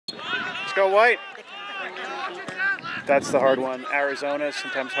Let's go white. That's the hard one. Arizona is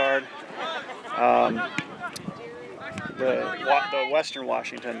sometimes hard. The Western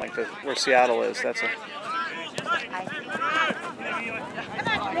Washington, like where Seattle is, that's a.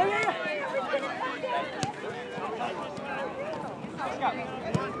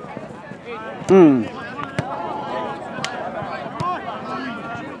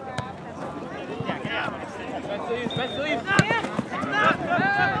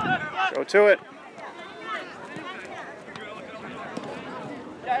 Go to it.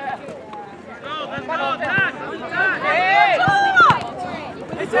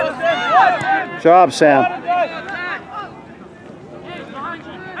 Good job, Sam.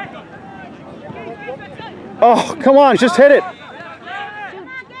 Oh, come on, just hit it.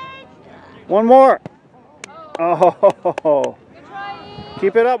 One more. Oh,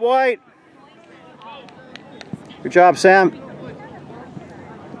 keep it up, White. Good job, Sam.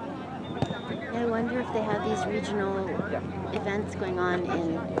 I wonder if they have these regional events going on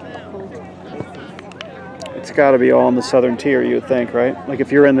in cold places. It's got to be all in the southern tier, you would think, right? Like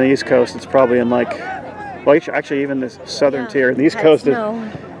if you're in the East Coast, it's probably in like, well, actually even this southern tier. The East Coast,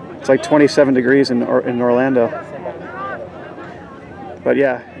 it's like 27 degrees in Orlando. But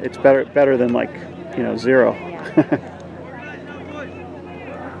yeah, it's better than like, you know, 0.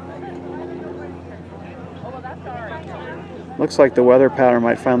 Looks like the weather pattern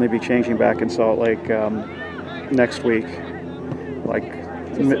might finally be changing back in Salt Lake next week. Like,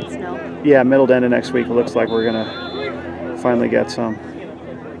 yeah, middle to end of next week. It looks like we're gonna finally get some.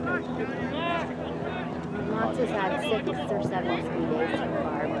 Lots has had 6 or 7 ski days so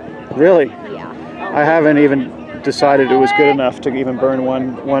far. Really? Yeah. I haven't even decided it was good enough to even burn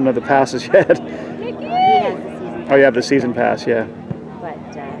one of the passes yet. Oh, you have the season pass, yeah.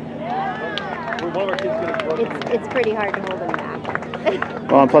 But it's pretty hard to hold him back.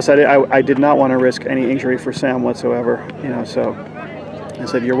 Well, and plus I did not want to risk any injury for Sam whatsoever, you know, so I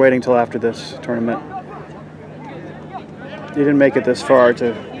said, you're waiting till after this tournament. You didn't make it this far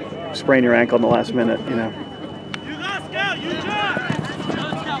to sprain your ankle in the last minute, you know.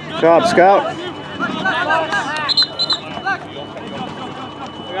 Good job, Scout.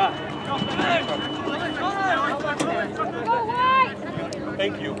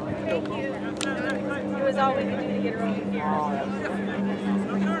 Thank you. Thank you. It was all we could do to get her over here.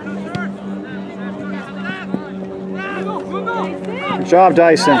 Good job,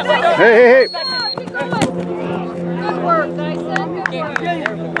 Dyson. Hey. Good work, Dyson.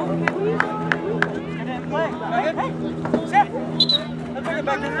 Let's bring it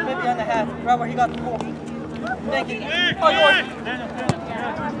back just maybe on the half, right where he got the ball. Thank you.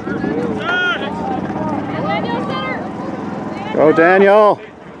 Go, Daniel.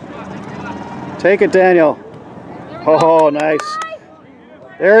 Take it, Daniel. Oh, nice.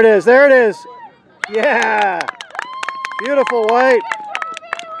 There it is. There it is. Yeah. Beautiful, White.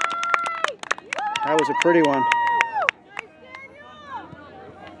 That was a pretty one.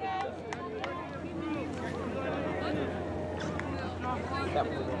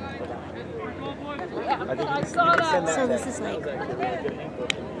 So this is like...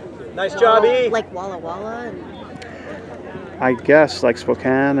 Nice job, E. Like Walla Walla? And I guess like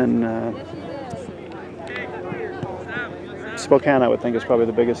Spokane and Spokane, I would think, is probably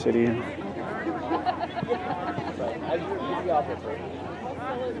the biggest city.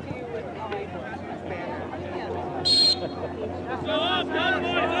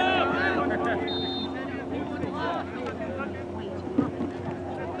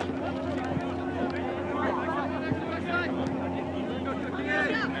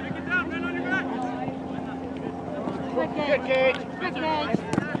 Good gauge. Good gauge.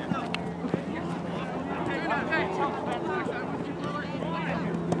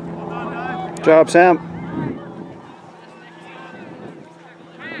 Good job, Sam.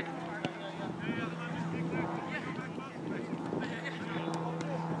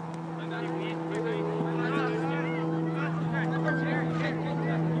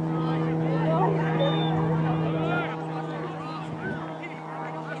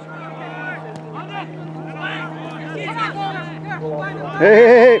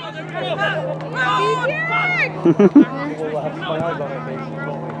 Hey.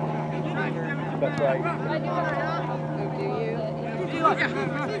 That's right.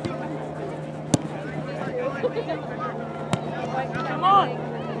 Come on.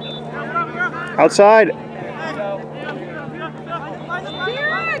 Outside.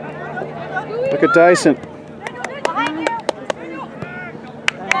 Look at Dyson.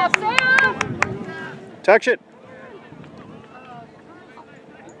 Touch it.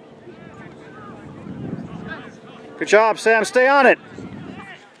 Good job, Sam. Stay on it.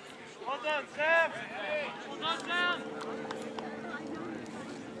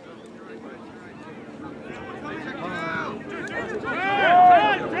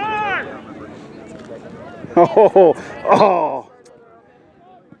 Oh, oh.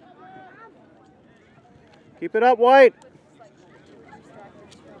 Keep it up, White.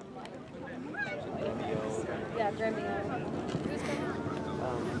 Yeah, Grambio. Who's coming?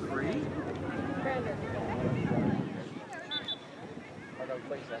 Free? Brandon.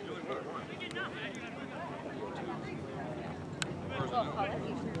 Well,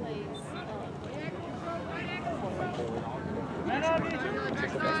 Polly plays.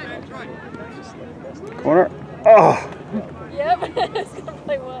 Corner. Oh. Yep. It's gonna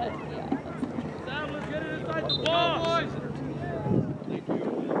play what? Yeah. Sam, let's get it inside the ball, boys!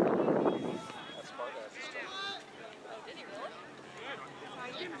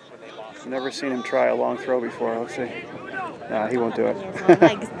 Never seen him try a long throw before. Let's see. Nah, he won't do it.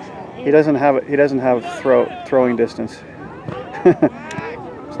 Legs. He doesn't have it. He doesn't have throwing distance.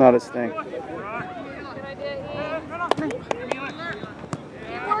 It's not his thing. Good idea,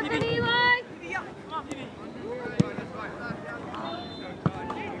 Keep working, Eli.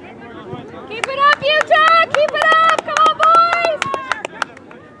 Keep it up, Utah! Keep it up! Come on, boys!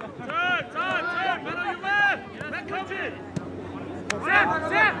 Turn! Man on your left! That comes in! Set!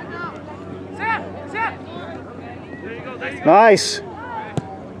 There you go, Nice.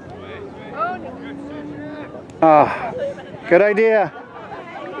 Ah, good idea.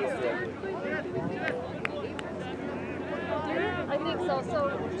 I think so. So,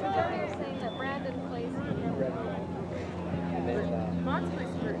 Jordan was saying that Brandon plays for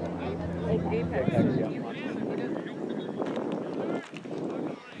Apex.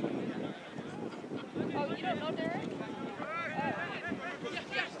 Oh, you don't know Derek?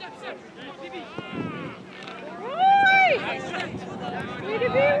 Roy! Way to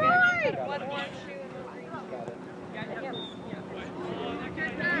be, Roy! 1-1 shoe and Eli!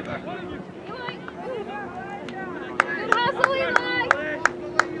 Good hustle, Eli!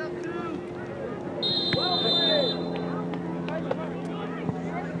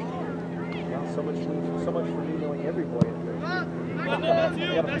 So much for me knowing every boy in there.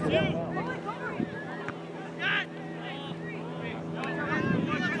 That's you!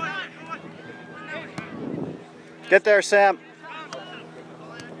 Get there, Sam.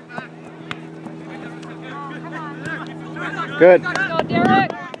 Good. Go,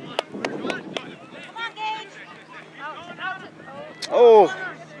 Derek! Oh.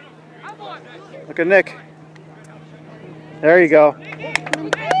 Look at Nick. There you go.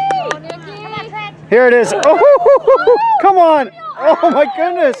 Here it is. Oh, come on. Oh, my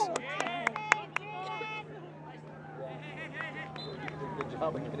goodness.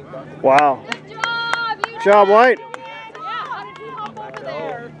 Wow. Good job, White. Yeah, how did you hop over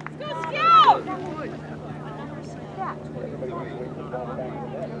there? Let's go, Scout!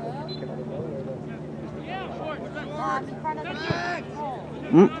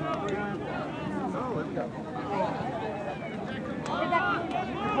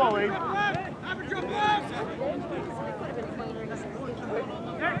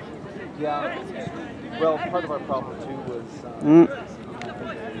 Yeah. Well, part of our problem too was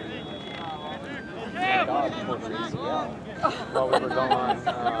dog tore his ACL while we were going to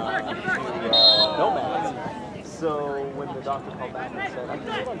Nomads. So when the doctor called back and said, "I can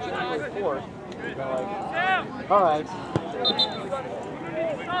live on January 4th," we were like, "All right."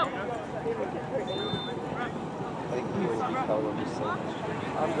 I think he was Keller just saying,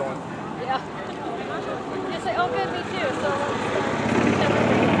 "I'm going." Yeah. You say, oh good, me too. So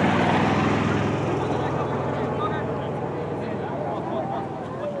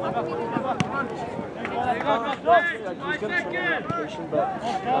He's going to turn in an application, but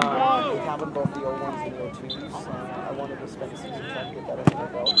having both the O1s and the O2s, I wanted to spend the season trying to get that under my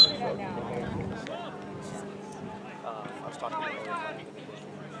belt. I was talking to him.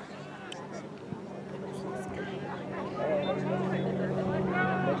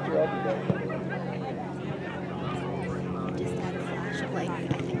 Next year I'll be there. Just had a flash of like, I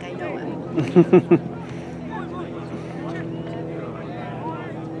think I know him.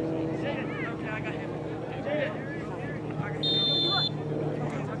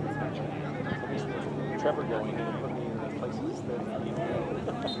 Trevor going and put me in places that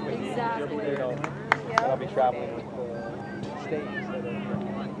exactly. I'll be traveling with the state instead of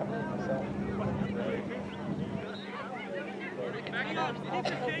coming myself.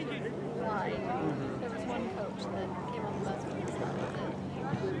 There was one coach that came on the bus with us.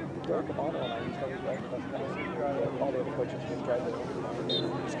 Derek Amano and I used to always drive the bus down. All the other coaches just drive it over.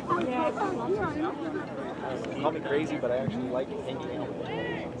 Call me crazy, but I actually like hanging out with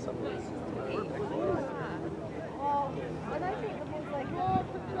them on some days.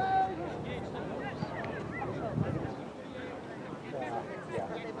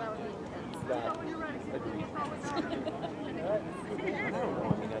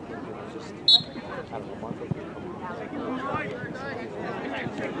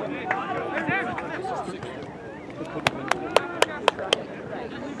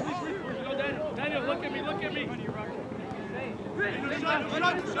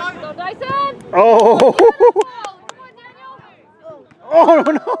 Go, Dyson! Oh! Come on, Daniel! Oh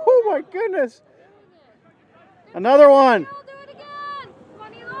no! My goodness! Another one! Do it again!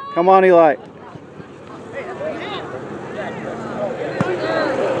 Come on, Eli.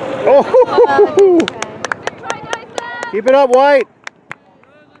 Oh! Good try, Dyson! Keep it up, White.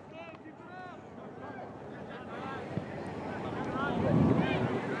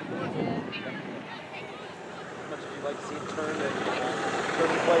 Much as you like to see him turn and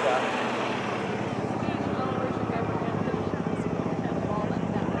play that.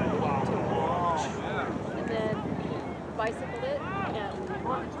 And then bicycled it and come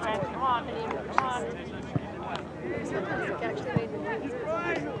on. It actually made me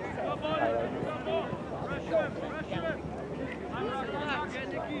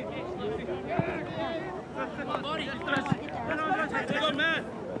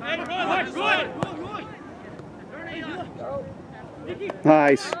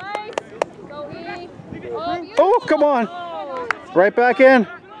Nice. Go, E. Oh, come on. Right back in.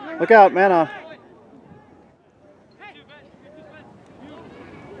 Look out, man on.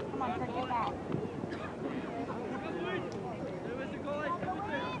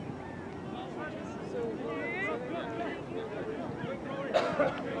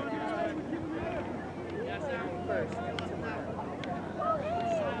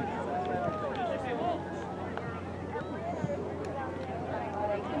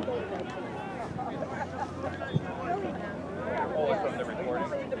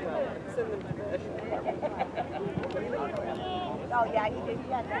 Oh yeah, he did.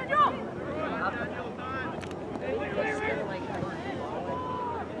 Yeah.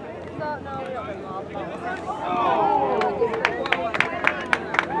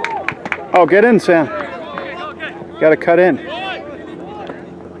 Oh, get in, Sam. Got to cut in.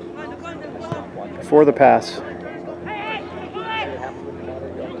 For the pass.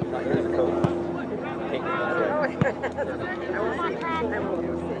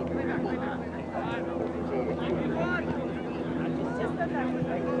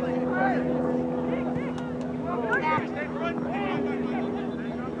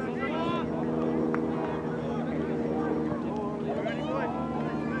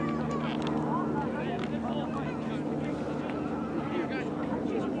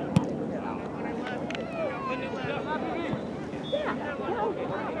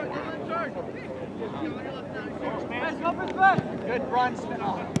 Good run,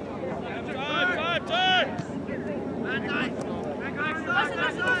 Spinall.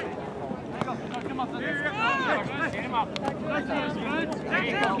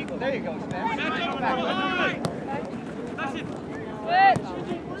 There you go, Spin.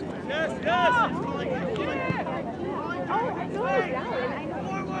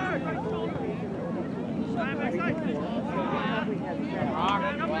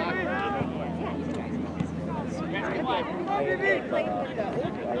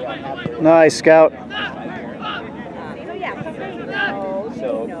 Nice, Scout.